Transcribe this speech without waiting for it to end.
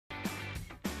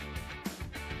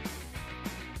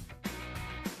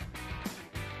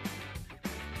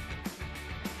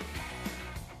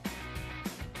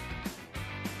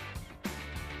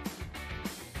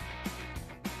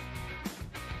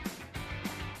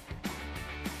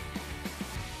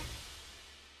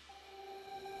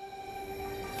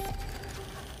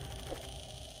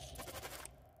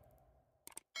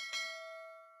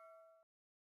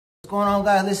going on,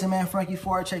 guys? Listen, man, Frankie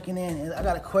Farr checking in, and I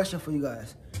got a question for you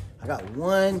guys. I got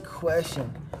one question.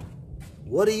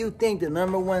 What do you think the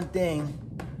 #1 thing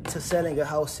to selling a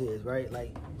house is, right?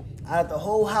 Like, out of the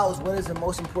whole house, what is the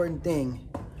most important thing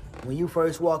when you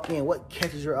first walk in? What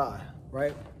catches your eye,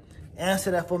 right?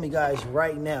 Answer that for me, guys,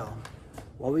 right now.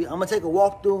 Well, I'm gonna take a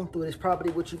walk through this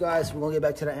property with you guys. We're gonna get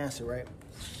back to the answer, right?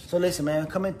 So listen, man,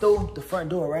 coming through the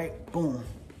front door, right? Boom.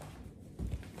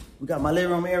 We got my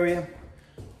living room area.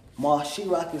 My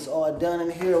sheetrock is all done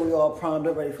in here. We all primed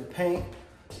up, ready for paint.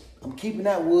 I'm keeping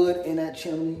that wood in that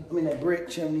chimney, that brick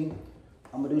chimney.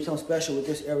 I'm gonna do something special with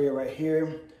this area right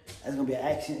here. That's gonna be an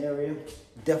accent area.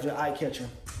 Definitely an eye catcher.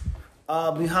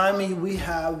 Behind me, we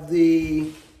have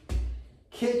the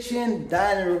kitchen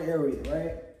dining room area,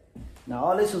 right? Now,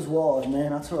 all this was walls,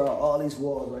 man. I tore out all these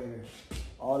walls right here.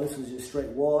 All this was just straight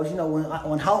walls. You know,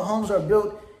 when homes are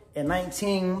built in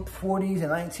 1940s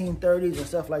and 1930s and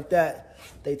stuff like that,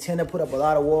 they tend to put up a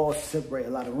lot of walls to separate a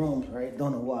lot of rooms, right?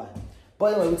 Don't know why.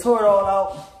 But anyway, we tore it all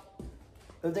out.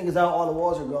 Everything is out, all the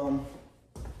walls are gone.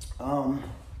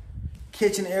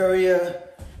 Kitchen area,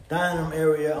 dining room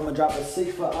area. I'm gonna drop a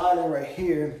 6-foot island right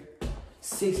here.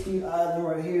 6 feet island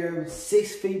right here.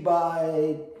 6 feet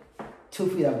by 2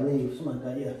 feet, I believe. Something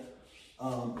like that, yeah.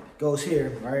 Goes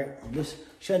here, right? This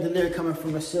chandelier coming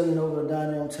from the ceiling over the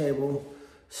dining room table.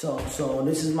 So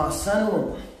this is my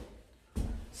sunroom.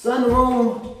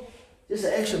 Sunroom, just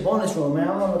an extra bonus room, man.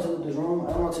 I don't know what to do with this room. I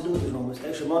don't know what to do with this room. It's an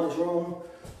extra bonus room.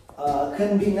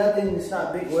 Couldn't be nothing. It's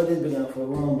not big. Well, it is big enough for a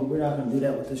room, but we're not gonna do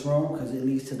that with this room because it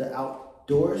leads to the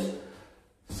outdoors.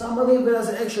 So I'm gonna leave it as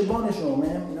an extra bonus room,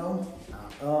 man. You know,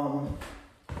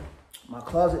 my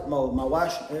closet, my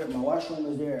washroom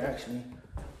is there actually,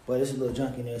 but it's a little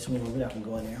junk in there, so we're not gonna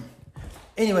go in there.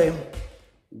 Anyway,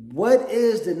 what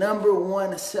is the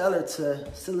 #1 seller to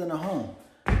selling a home?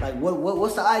 Like,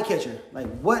 what's the eye catcher? Like,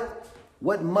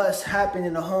 what must happen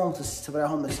in the home for that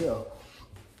home to sell?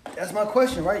 That's my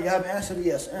question, right? You haven't answered it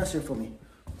yet. Answer it for me.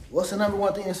 What's the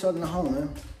 #1 thing in selling a home, man?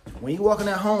 When you walk in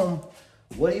that home,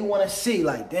 what do you want to see?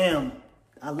 Like, damn,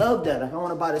 I love that. Like, I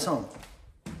want to buy this home.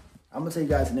 I'm gonna tell you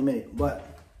guys in a minute, but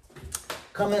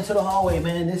coming into the hallway,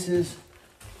 man, this is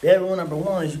bedroom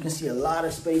 #1. As you can see, a lot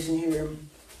of space in here.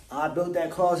 I built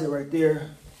that closet right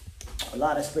there. A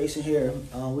lot of space in here.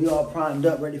 We all primed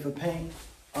up, ready for paint.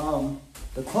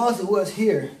 The closet was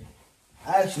here.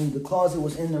 Actually, the closet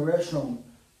was in the restroom.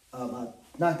 I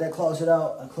knocked that closet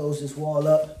out. I closed this wall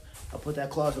up. I put that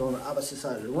closet on the opposite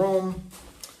side of the room.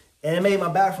 And it made my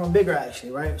bathroom bigger,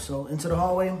 actually, right? So into the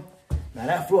hallway. Now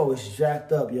that floor was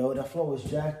jacked up, yo. That floor was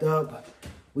jacked up.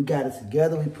 We got it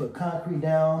together. We put concrete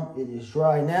down. It is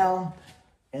dry now.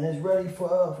 And it's ready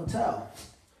for towel.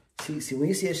 See, when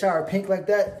you see a shower pink like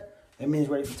that, that means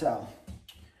ready for towel.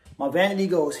 My vanity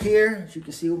goes here. As you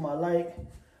can see with my light.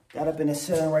 That up in the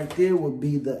ceiling right there would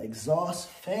be the exhaust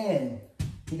fan.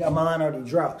 He got my line already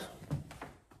dropped.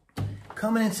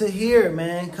 Coming into here,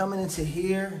 man. Coming into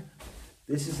here.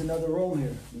 This is another room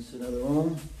here. This is another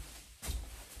room.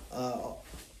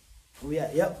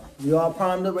 Yep. We all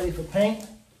primed up, ready for paint.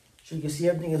 So you can see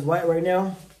everything is white right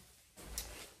now.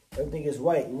 Everything is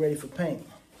white. We're ready for paint.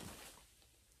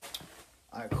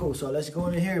 All right, cool. So let's go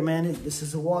in here, man. This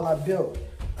is the wall I built.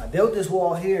 I built this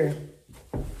wall here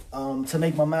to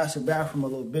make my master bathroom a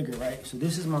little bigger, right? So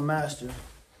this is my master.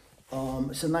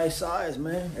 It's a nice size,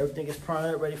 man. Everything is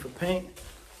primed up, ready for paint.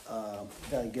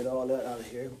 Gotta get all that out of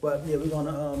here. But yeah, we're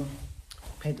gonna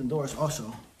paint the doors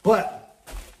also. But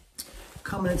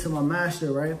coming into my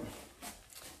master, right?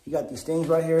 You got these things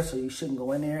right here, so you shouldn't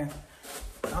go in there.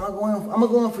 But I'm gonna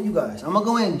go in for you guys. I'm gonna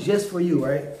go in just for you,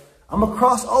 right? I'm gonna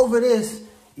cross over this,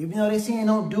 even though they saying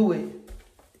don't do it,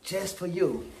 just for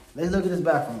you. Let's look at this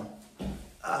bathroom.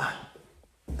 All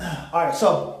right,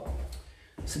 so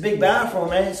it's a big bathroom,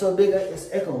 man. It's so big, it's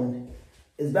echoing.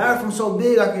 This bathroom so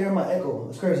big, I can hear my echo.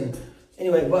 It's crazy.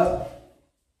 Anyway, but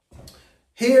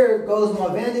here goes my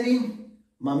vanity,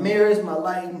 my mirrors, my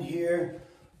lighting here.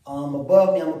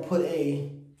 Above me, I'm gonna put a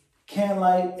can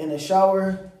light in the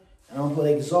shower, and I'm gonna put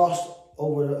exhaust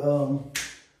over the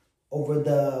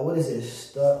what is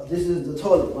this? This is the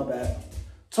toilet. My bad.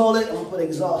 Toilet. I'm gonna put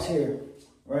exhaust here,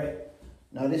 right?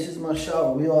 Now this is my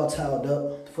shower. We all toweled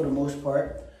up for the most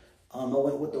part. I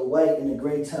went with the white and the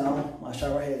gray towel. My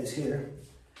shower head is here.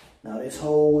 Now this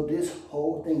whole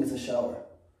thing is a shower.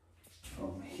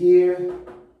 From here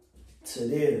to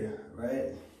there,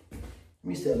 right? Let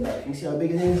me step back. You see how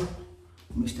big it is?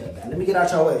 Let me step back. Let me get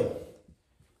out your way.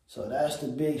 So that's the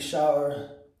big shower.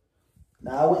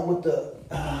 Now I went with the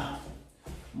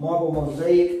marble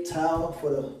mosaic towel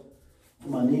for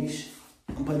my niche.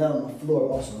 I'm putting that on the floor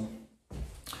also.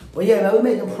 But yeah, man, we're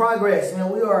making progress.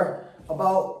 Man, we are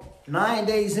about 9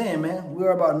 days in, man.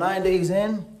 We're about 9 days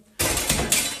in.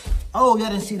 Oh, y'all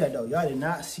didn't see that though. Y'all did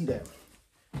not see that.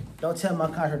 Don't tell my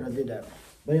contractor I did that.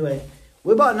 But anyway,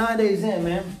 we're about 9 days in,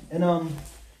 man. And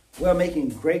we're making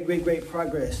great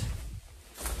progress.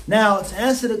 Now, to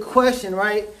answer the question,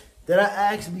 right, that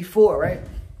I asked before, right?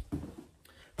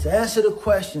 To answer the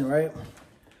question, right?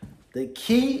 The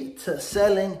key to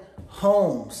selling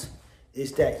homes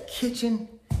is that kitchen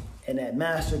and that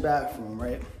master bathroom,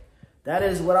 right? That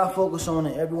is what I focus on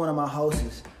in every one of my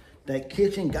houses. That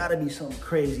kitchen gotta be something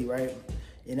crazy, right?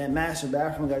 And that master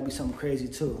bathroom gotta be something crazy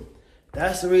too.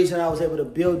 That's the reason I was able to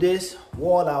build this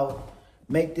wall out,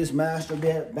 make this master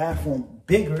bathroom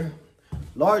bigger,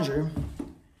 larger,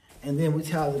 and then we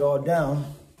tiled it all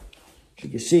down. As you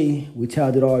can see, we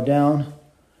tiled it all down.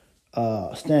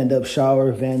 Stand-up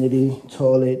shower, vanity,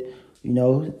 toilet. You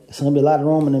know, it's gonna be a lot of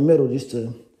room in the middle just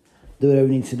to do whatever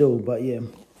we need to do. But yeah,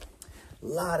 a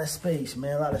lot of space,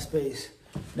 man, a lot of space.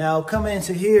 Now coming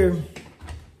into here,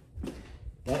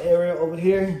 that area over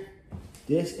here,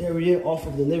 this area off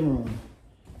of the living room.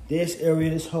 This area,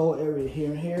 this whole area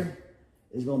here and here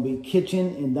is gonna be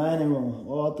kitchen and dining room,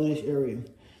 all through this area.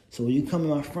 So when you come in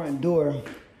my front door,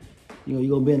 you know,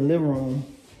 you're gonna be in the living room.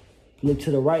 Look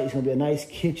to the right, it's gonna be a nice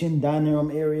kitchen, dining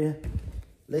room area.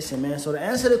 Listen, man, so to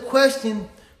answer the question,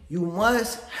 you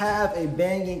must have a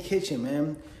banging kitchen,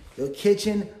 man. Your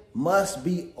kitchen must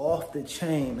be off the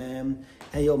chain, man.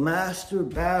 And your master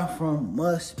bathroom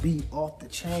must be off the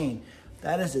chain.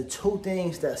 That is the two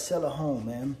things that sell a home,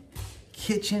 man.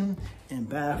 Kitchen and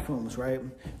bathrooms, right?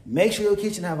 Make sure your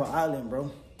kitchen have an island,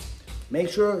 bro. Make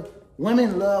sure,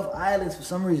 women love islands for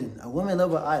some reason. A woman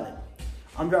love an island.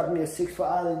 I'm dropping me a 6-foot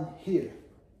island here.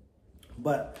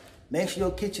 But make sure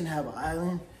your kitchen have an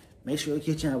island. Make sure your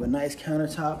kitchen have a nice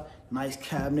countertop, nice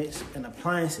cabinets, and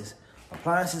appliances.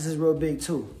 Appliances is real big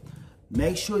too.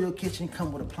 Make sure your kitchen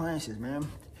come with appliances, man.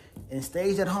 And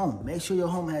stage at home. Make sure your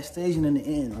home has staging in the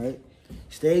end, right?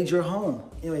 Stage your home.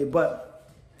 Anyway, but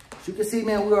as you can see,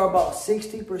 man, we are about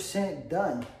 60%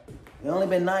 done. It's only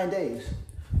been 9 days.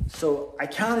 So I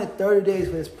counted 30 days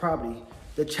for this property.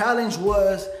 The challenge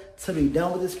was to be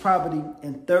done with this property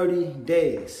in 30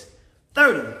 days.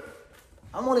 30.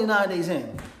 I'm only 9 days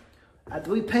in. After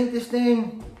we paint this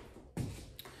thing,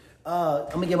 I'm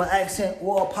gonna get my accent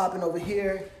wall popping over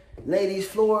here. Ladies'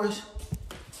 floors.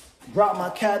 Drop my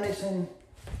cabinets and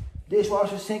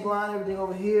dishwasher sink line, everything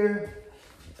over here.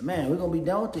 Man, we're gonna be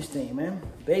done with this thing, man.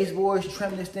 Baseboards,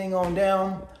 trim this thing on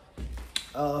down.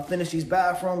 Finish these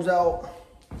bathrooms out.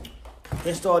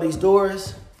 Install these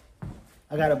doors.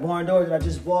 I got a barn door that I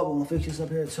just bought. We're gonna fix this up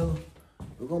here too.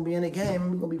 We're gonna be in the game.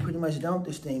 We're gonna be pretty much done with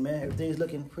this thing, man. Everything's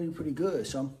looking pretty good.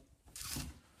 So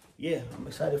yeah, I'm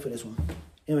excited for this one.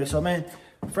 Anyway, so man,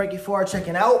 Frankie Farr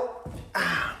checking out.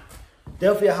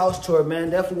 Definitely a house tour,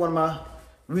 man. Definitely one of my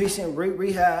recent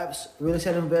rehabs, real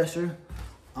estate investor.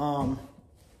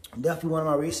 Definitely one of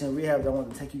my recent rehabs I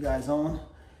wanted to take you guys on.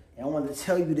 And I wanted to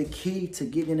tell you the key to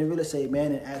getting into real estate,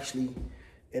 man, and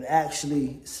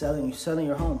actually selling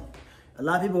your home. A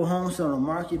lot of people homes sell on the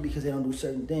market because they don't do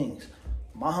certain things.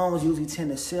 My homes usually tend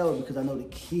to sell because I know the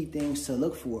key things to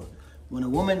look for. When a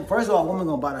woman, first of all, a woman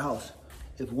gonna buy the house.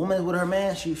 If a woman is with her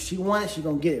man, she wants it, she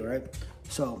gonna get it, right?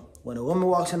 So when a woman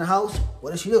walks in the house,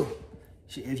 what does she do?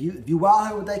 If you wow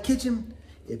her with that kitchen,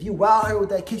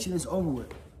 it's over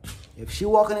with. If she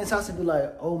walk in this house and be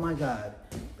like, oh my God,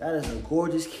 that is a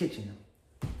gorgeous kitchen.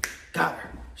 Got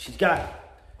her. She's got it.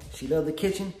 She loves the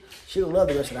kitchen. She don't love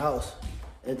the rest of the house.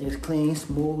 Everything's clean,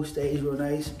 smooth, stays real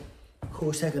nice.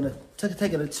 Cool, taking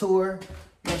a tour.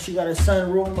 You know, she got a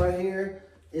sunroom right here.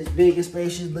 It's big and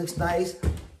spacious, looks nice.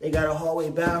 They got a hallway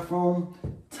bathroom.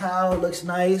 Tile looks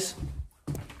nice.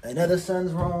 Another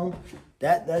sunroom.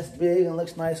 That's big and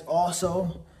looks nice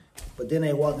also. But then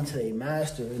they walk into a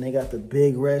master and they got the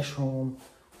big restroom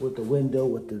with the window,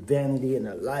 with the vanity and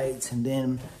the lights. And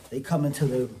then they come into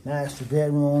the master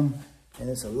bedroom and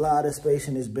there's a lot of space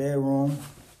in this bedroom.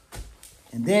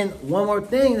 And then one more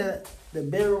thing, that the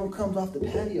bedroom comes off the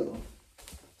patio.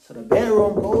 So the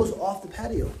bedroom goes off the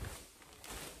patio.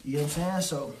 You know what I'm saying?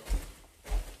 So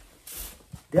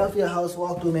definitely a house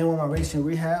walkthrough, man, one of my recent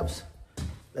rehabs.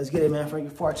 Let's get it, man. Frankie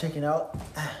Farr checking out.